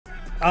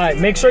Alright,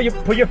 make sure you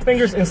put your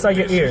fingers inside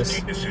your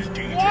ears.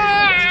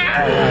 Yeah.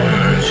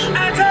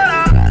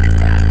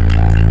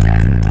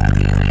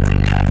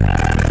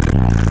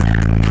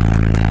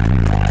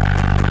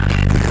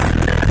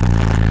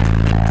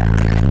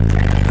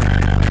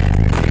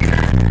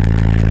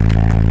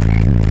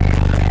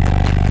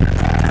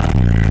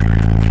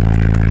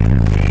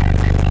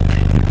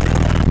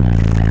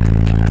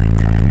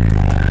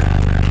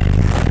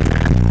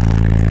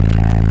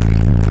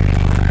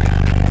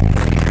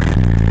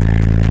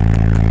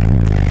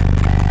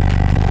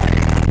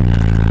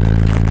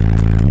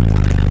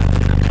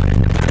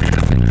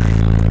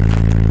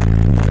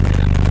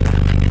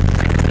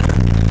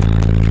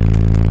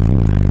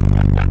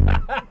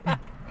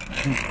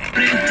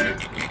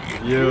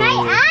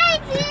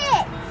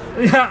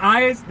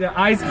 Yeah, the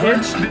eyes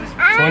itch.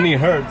 20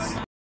 hertz.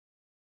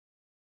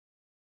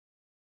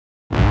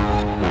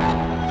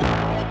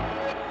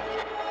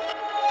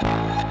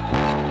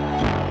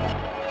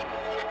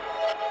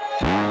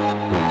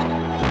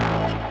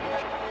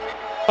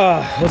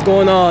 What's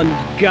going on,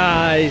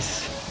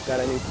 guys?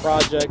 Got a new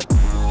project.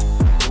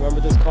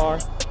 Remember this car?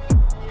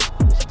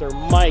 Mr.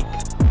 Mike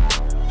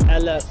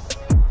LS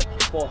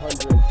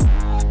 400.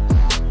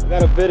 I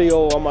got a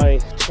video on my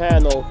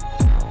channel.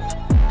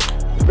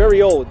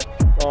 Very old.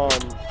 I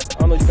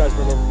don't know if you guys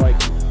remember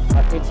Mike.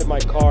 I painted my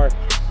car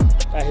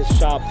at his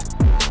shop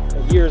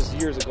years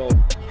ago,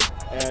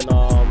 and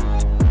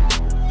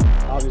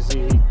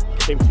obviously he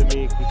came to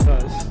me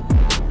because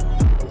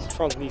his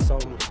trunk needs some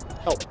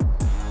help.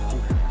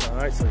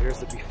 Alright, so here's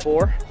the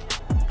before.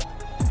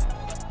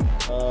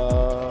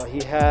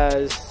 He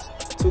has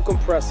 2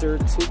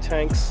 compressors, 2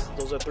 tanks.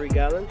 Those are 3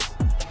 gallons.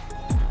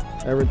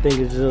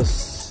 Everything is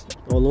just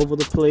all over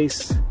the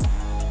place.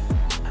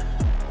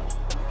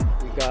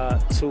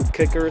 Got 2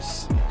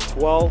 kickers,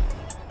 12.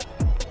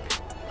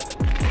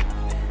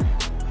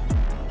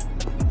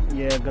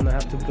 Yeah, gonna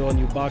have to build a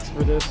new box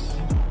for this.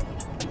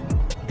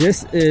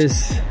 This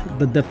is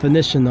the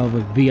definition of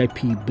a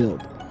VIP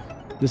build.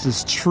 This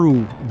is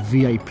true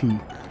VIP.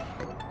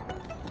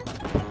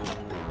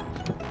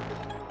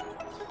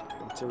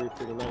 Interior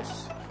pretty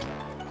nice.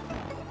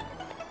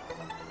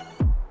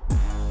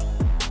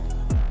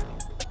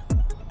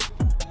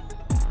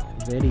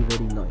 Very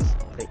nice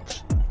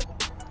page.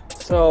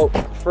 So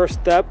first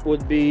step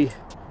would be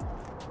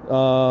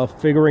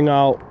figuring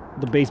out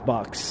the base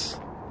box.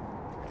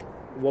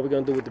 What we're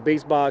gonna do with the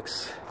base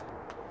box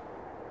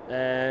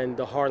and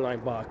the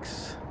hardline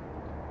box.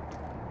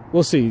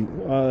 We'll see.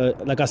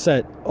 Like I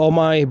said, all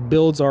my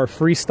builds are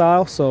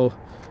freestyle, so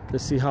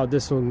let's see how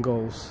this one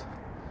goes.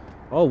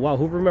 Oh wow,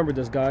 who remembered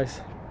this,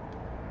 guys?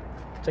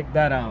 Check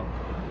that out.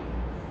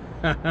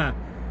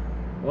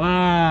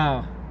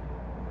 Wow,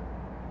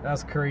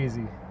 that's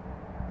crazy.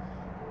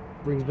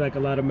 Brings back a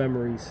lot of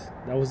memories.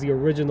 That was the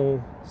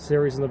original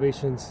Series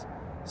Innovations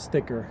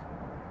sticker,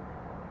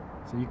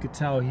 so you could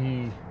tell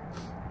he's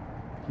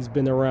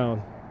been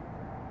around.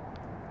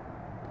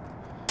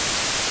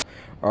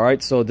 All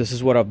right, so this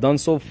is what I've done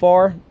so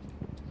far.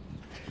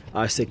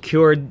 I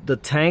secured the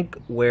tank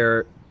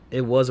where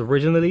it was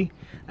originally.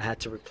 I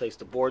had to replace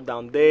the board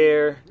down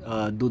there,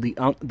 do the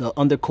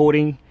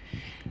undercoating.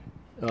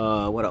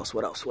 What else?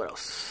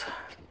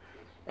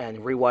 And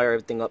rewire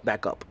everything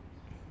back up.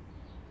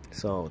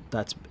 So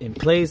that's in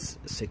place,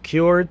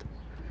 secured.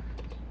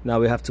 Now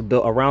we have to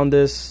build around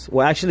this.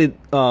 Well, actually,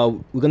 we're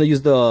gonna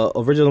use the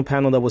original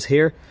panel that was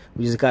here.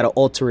 We just gotta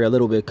alter it a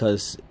little bit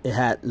because it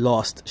had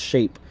lost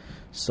shape.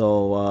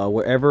 So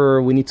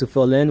wherever we need to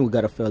fill in, we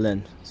gotta fill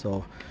in.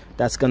 So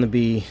that's gonna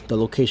be the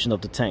location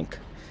of the tank.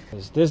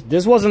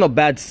 This wasn't a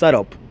bad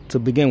setup to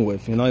begin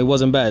with. You know, it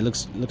wasn't bad. It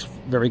looks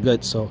very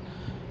good. So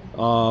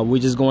we're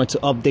just going to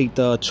update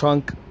the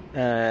trunk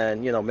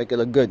and, you know, make it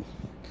look good.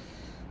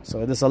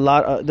 So there's a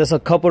lot. There's a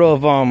couple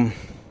of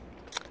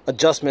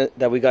adjustment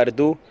that we got to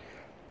do,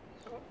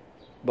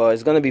 but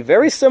it's gonna be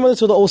very similar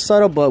to the old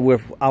setup, but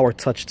with our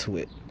touch to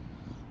it.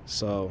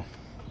 So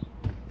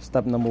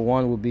step number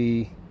 1 will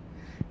be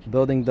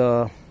building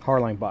the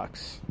hardline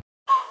box.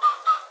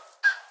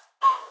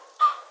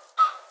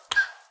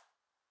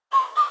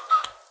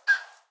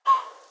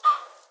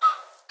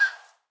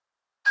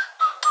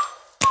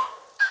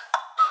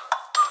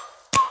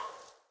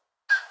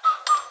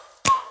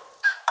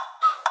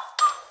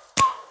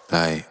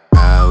 Like,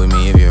 ride with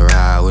me if you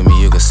ride with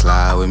me, you can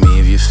slide with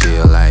me if you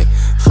feel like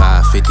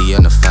 550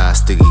 on the 5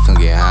 sticky, come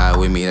get high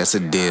with me, that's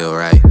a deal,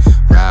 right?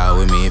 Ride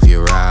with me if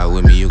you ride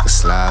with me, you can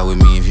slide with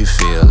me if you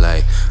feel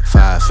like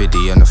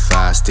 550 on the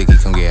 5 sticky,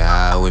 come get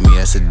high with me,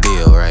 that's a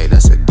deal, right?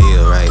 That's a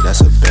deal, right?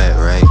 That's a bet,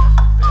 right?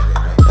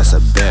 That's a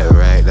bet,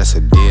 right? That's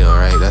a deal,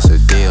 right? That's a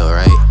deal,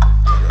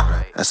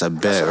 right? That's a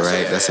bet,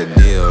 right? That's a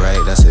deal,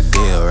 right? That's a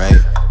deal,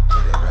 right?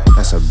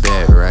 That's a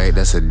bet, right?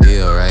 That's a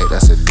deal, right?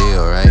 That's a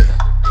deal, right?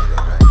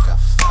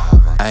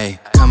 Ayy,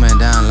 coming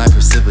down like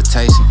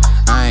precipitation.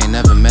 I ain't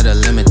never met a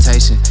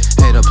limitation.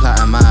 Hate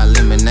applying my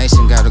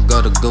elimination. Gotta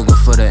go to Google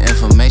for the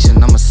information.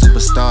 I'm a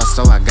superstar,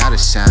 so I gotta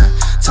shine.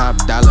 Top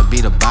dollar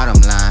be the bottom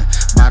line.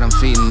 Bottom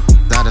feeding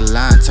out of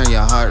line. Turn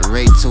your heart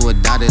rate to a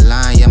dotted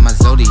line. Yeah, my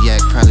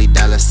zodiac probably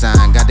 $.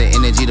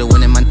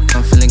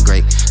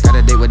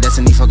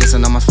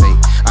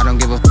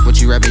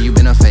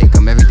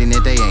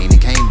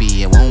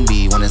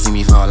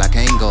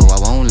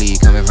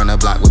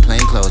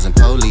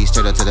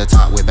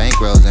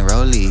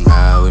 rollie.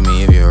 Ride with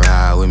me if you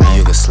ride with me,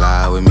 you can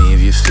slide with me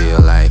if you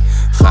feel like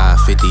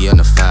 550 on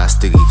the 5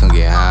 sticky, come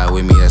get high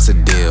with me, that's a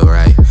deal,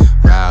 right?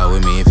 Ride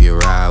with me if you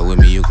ride with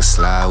me, you can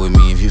slide with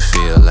me if you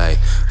feel like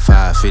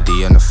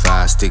 550 on the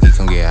 5 sticky,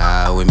 come get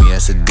high with me,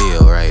 that's a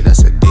deal, right?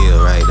 That's a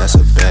deal, right? That's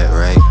a bet,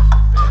 right?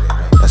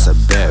 That's a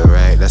bet,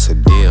 right? That's a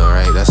deal,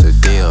 right? That's a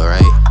deal,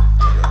 right?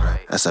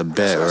 That's a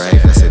bet,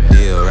 right? That's a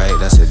deal, right?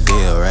 That's a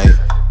deal, right?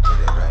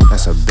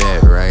 That's a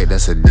bet, right?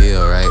 That's a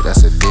deal, right?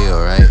 That's a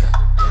deal, right?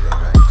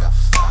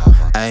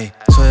 Ayy,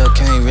 12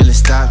 can't really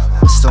stop,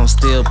 so I'm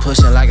still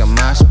pushing like a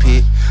mosh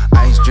pit.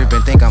 Ice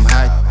dripping, think I'm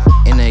hot.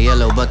 In a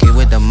yellow bucket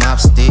with the mop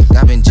stick.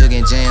 I've been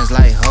jugging jams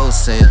like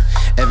wholesale.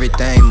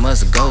 Everything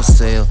must go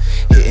sell.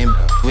 Hitting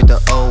with the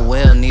old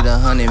well, need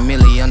 100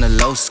 milli on the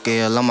low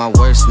scale. On my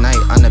worst night,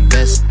 I'm the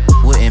best.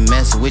 Wouldn't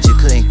mess with you,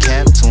 couldn't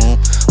cap to him.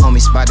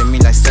 Homie spotted me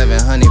like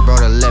 700,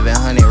 brought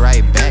 1100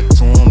 right back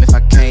to him. If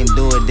I can't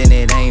do it, then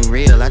it ain't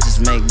real. I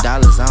just make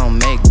dollars, I don't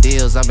make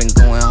deals. I've been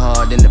going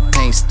hard in the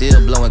paint,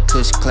 still blowing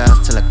kush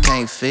clouds till I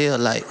can't feel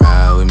like.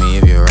 Ride with me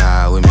if you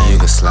ride with me, you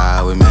can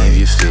slide with me if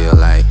you feel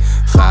like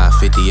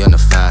 550 on the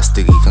 5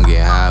 sticky, come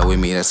get high with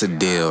me, that's a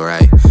deal,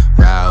 right?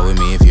 Ride with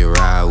me if you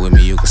ride with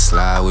me, you can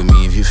slide with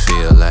me if you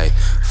feel like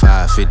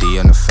 550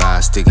 on the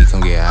 5 sticky,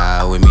 come get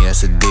high with me,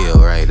 that's a deal,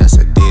 right? That's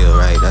a deal,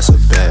 right? That's a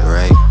bet,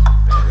 right?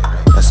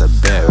 That's a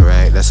bet,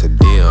 right? That's a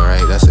deal,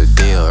 right? That's a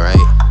deal, right?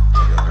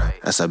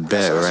 That's a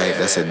bet, right?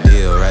 That's a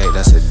deal, right?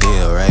 That's a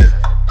deal, right?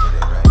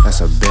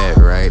 That's a bet,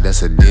 right?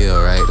 That's a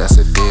deal, right? That's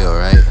a deal,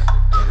 right?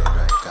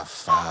 Got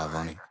 5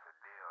 on it.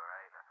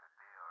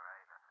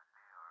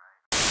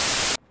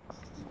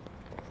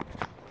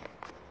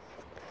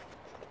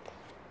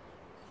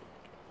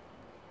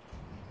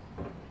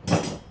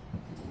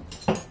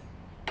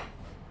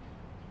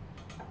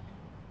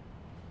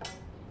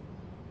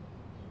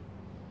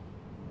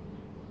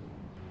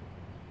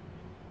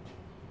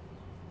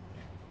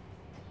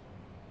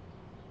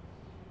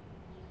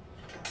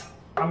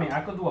 I mean,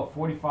 I could do a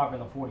 45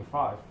 and a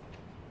 45.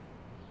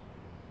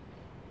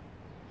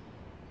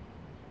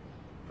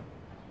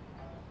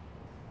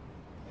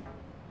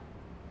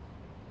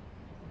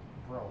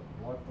 Bro,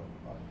 what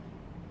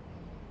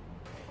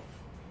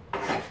the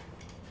fuck?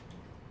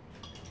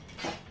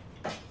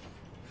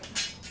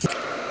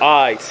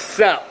 Alright,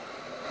 so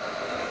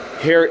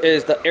here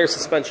is the air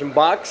suspension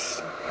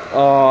box.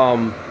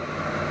 The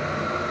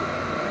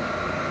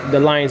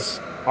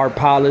lines are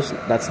polished,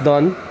 that's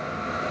done.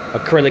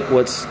 Acrylic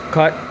was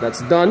cut,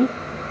 that's done.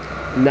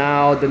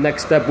 Now the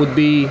next step would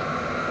be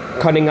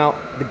cutting out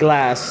the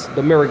glass,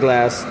 the mirror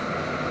glass,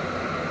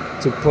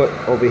 to put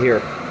over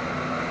here.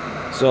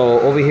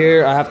 So over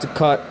here I have to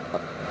cut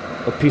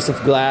a piece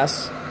of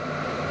glass,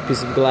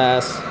 piece of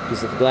glass,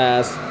 piece of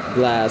glass,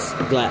 glass,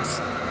 glass.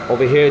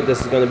 Over here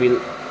this is gonna be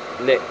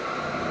lit.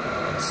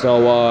 So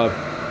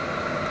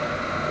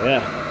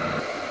yeah.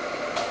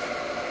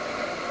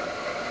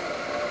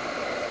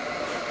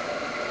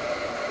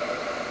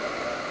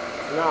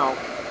 Now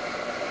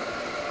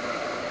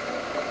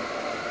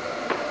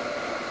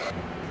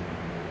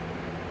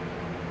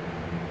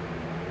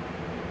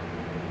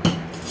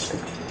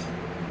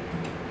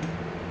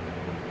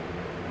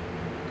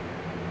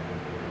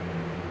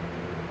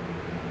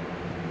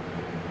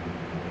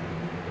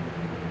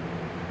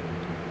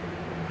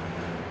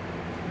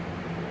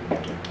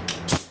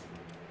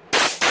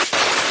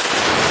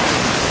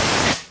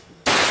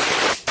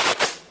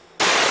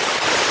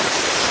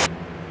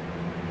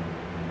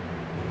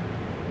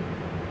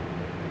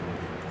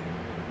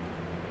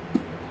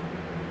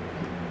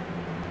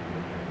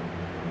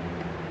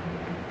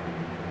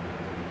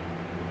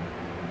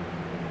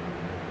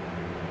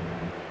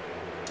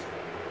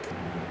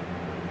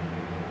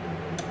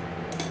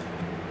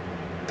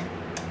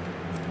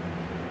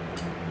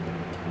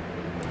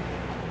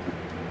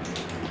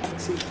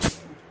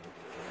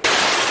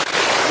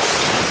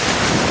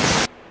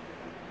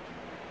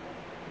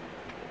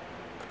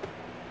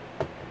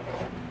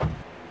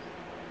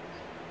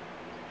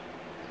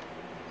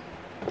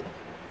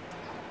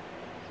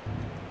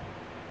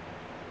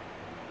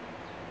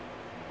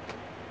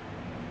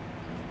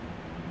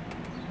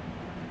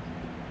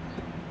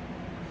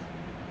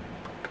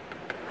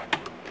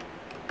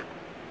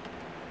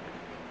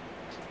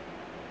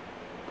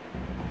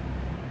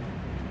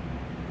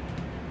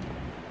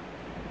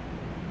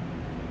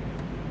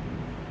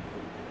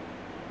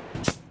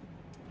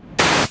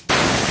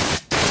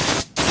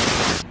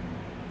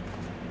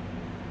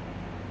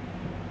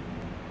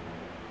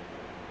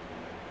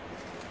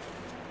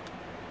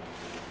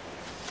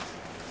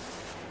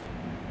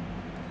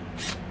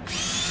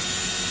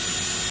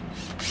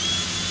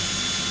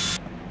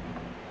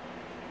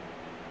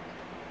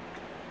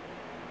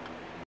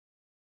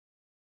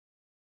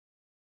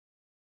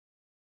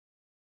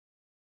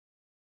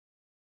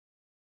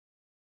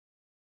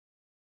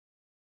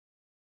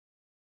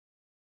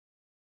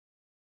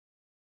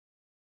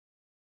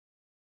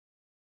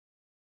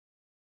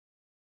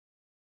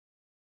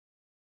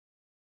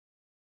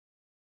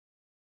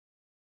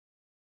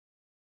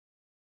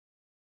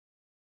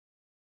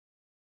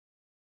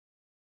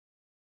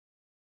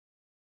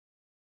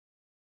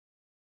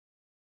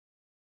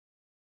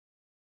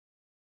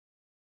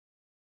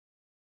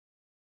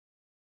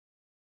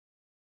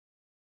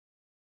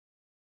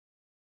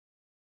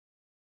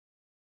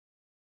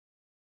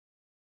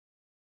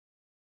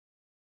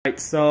Alright,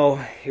 so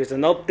here's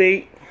an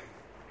update.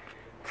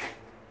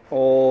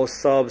 All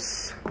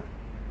subs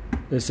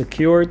is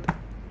secured.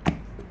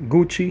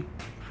 Gucci.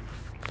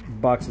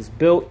 Box is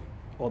built.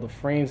 All the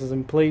frames is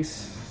in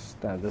place.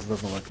 Damn, this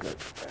doesn't look good.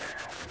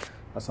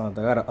 That's not.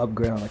 I gotta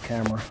upgrade on the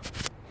camera.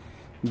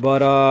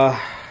 But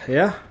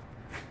yeah,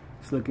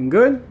 it's looking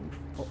good.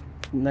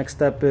 Next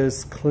step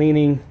is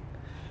cleaning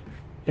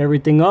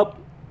everything up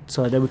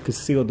so that we can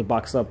seal the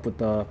box up with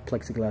the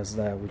plexiglass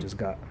that we just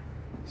got.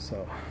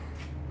 So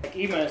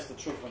even is the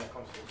truth when it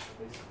comes to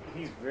this.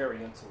 He's very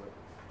into it.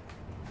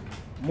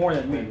 More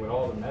than me. With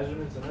all the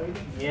measurements and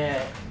everything?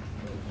 Yeah.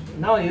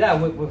 Not only that,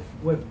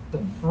 with the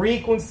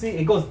frequency,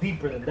 it goes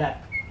deeper than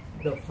that.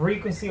 The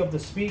frequency of the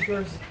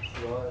speakers.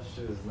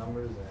 Flushes,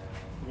 numbers,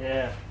 and...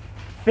 Yeah.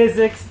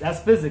 Physics,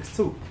 that's physics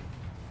too.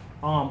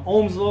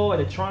 Ohm's law,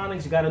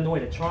 electronics, you gotta know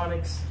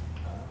electronics.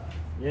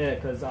 Yeah,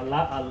 because a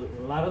lot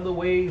of the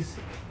ways,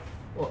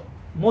 well,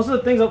 most of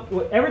the things,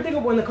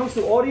 everything when it comes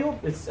to audio,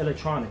 it's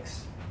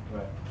electronics.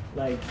 Right.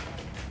 Like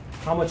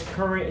how much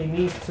current it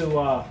needs to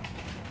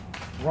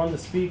run the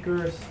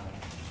speakers,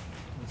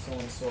 and so on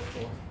and so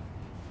forth.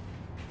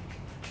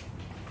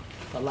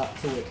 A lot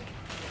to it.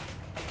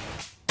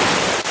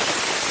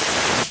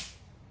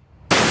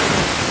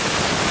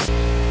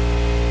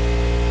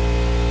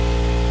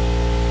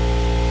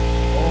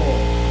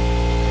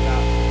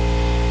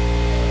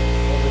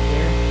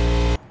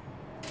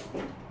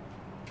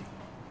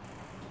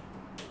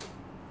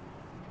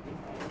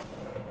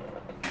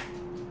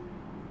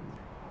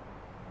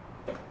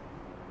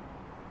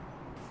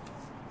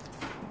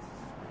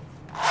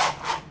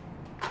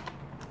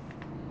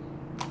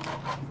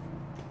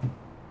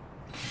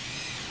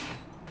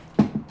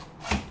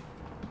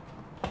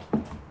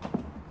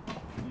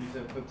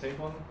 Put tape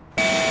on them?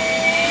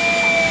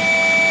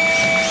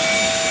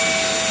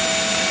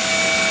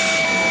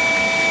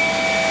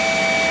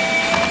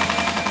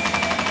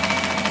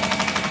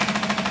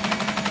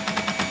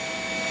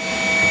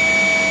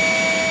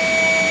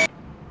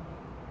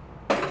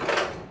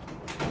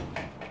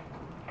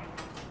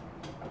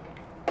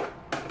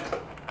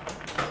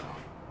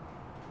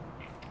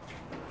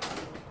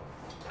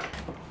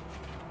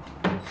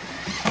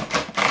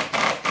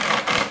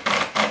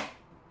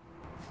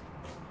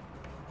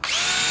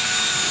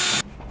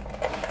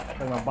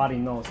 My body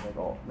knows, like,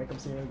 oh, make them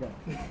see it again.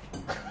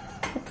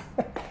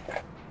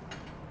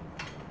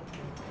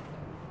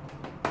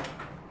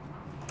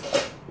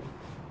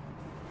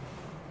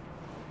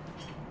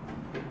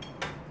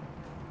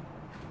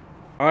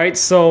 All right,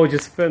 so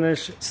just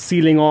finished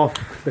sealing off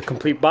the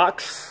complete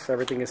box.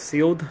 Everything is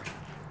sealed,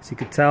 as you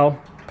can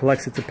tell.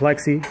 Plexi to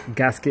plexi,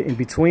 gasket in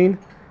between.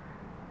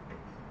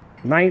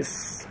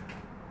 Nice.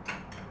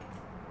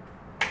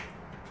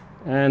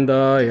 And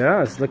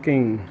yeah, it's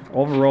looking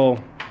overall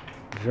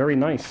very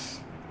nice.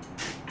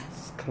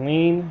 It's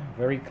clean,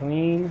 very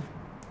clean.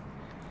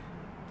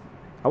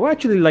 I would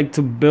actually like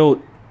to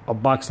build a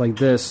box like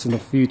this in the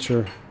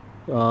future,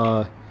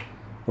 where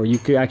you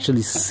could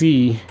actually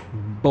see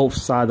both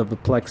sides of the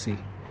plexi.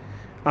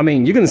 I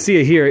mean, you can see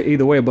it here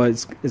either way,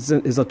 but it's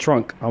a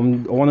trunk. I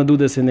want to do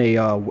this in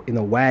a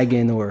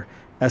wagon or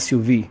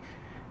SUV.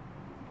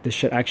 This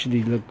should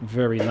actually look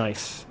very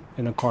nice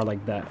in a car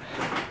like that.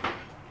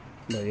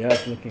 But yeah,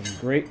 it's looking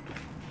great.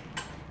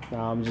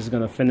 Now I'm just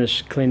gonna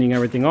finish cleaning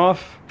everything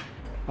off.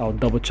 I'll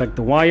double check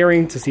the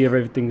wiring to see if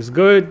everything's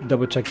good.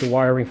 Double check the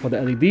wiring for the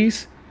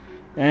LEDs.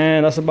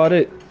 And that's about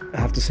it.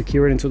 I have to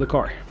secure it into the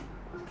car.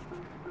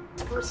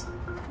 First,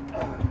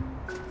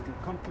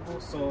 get comfortable,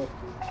 so it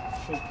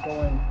should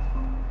go in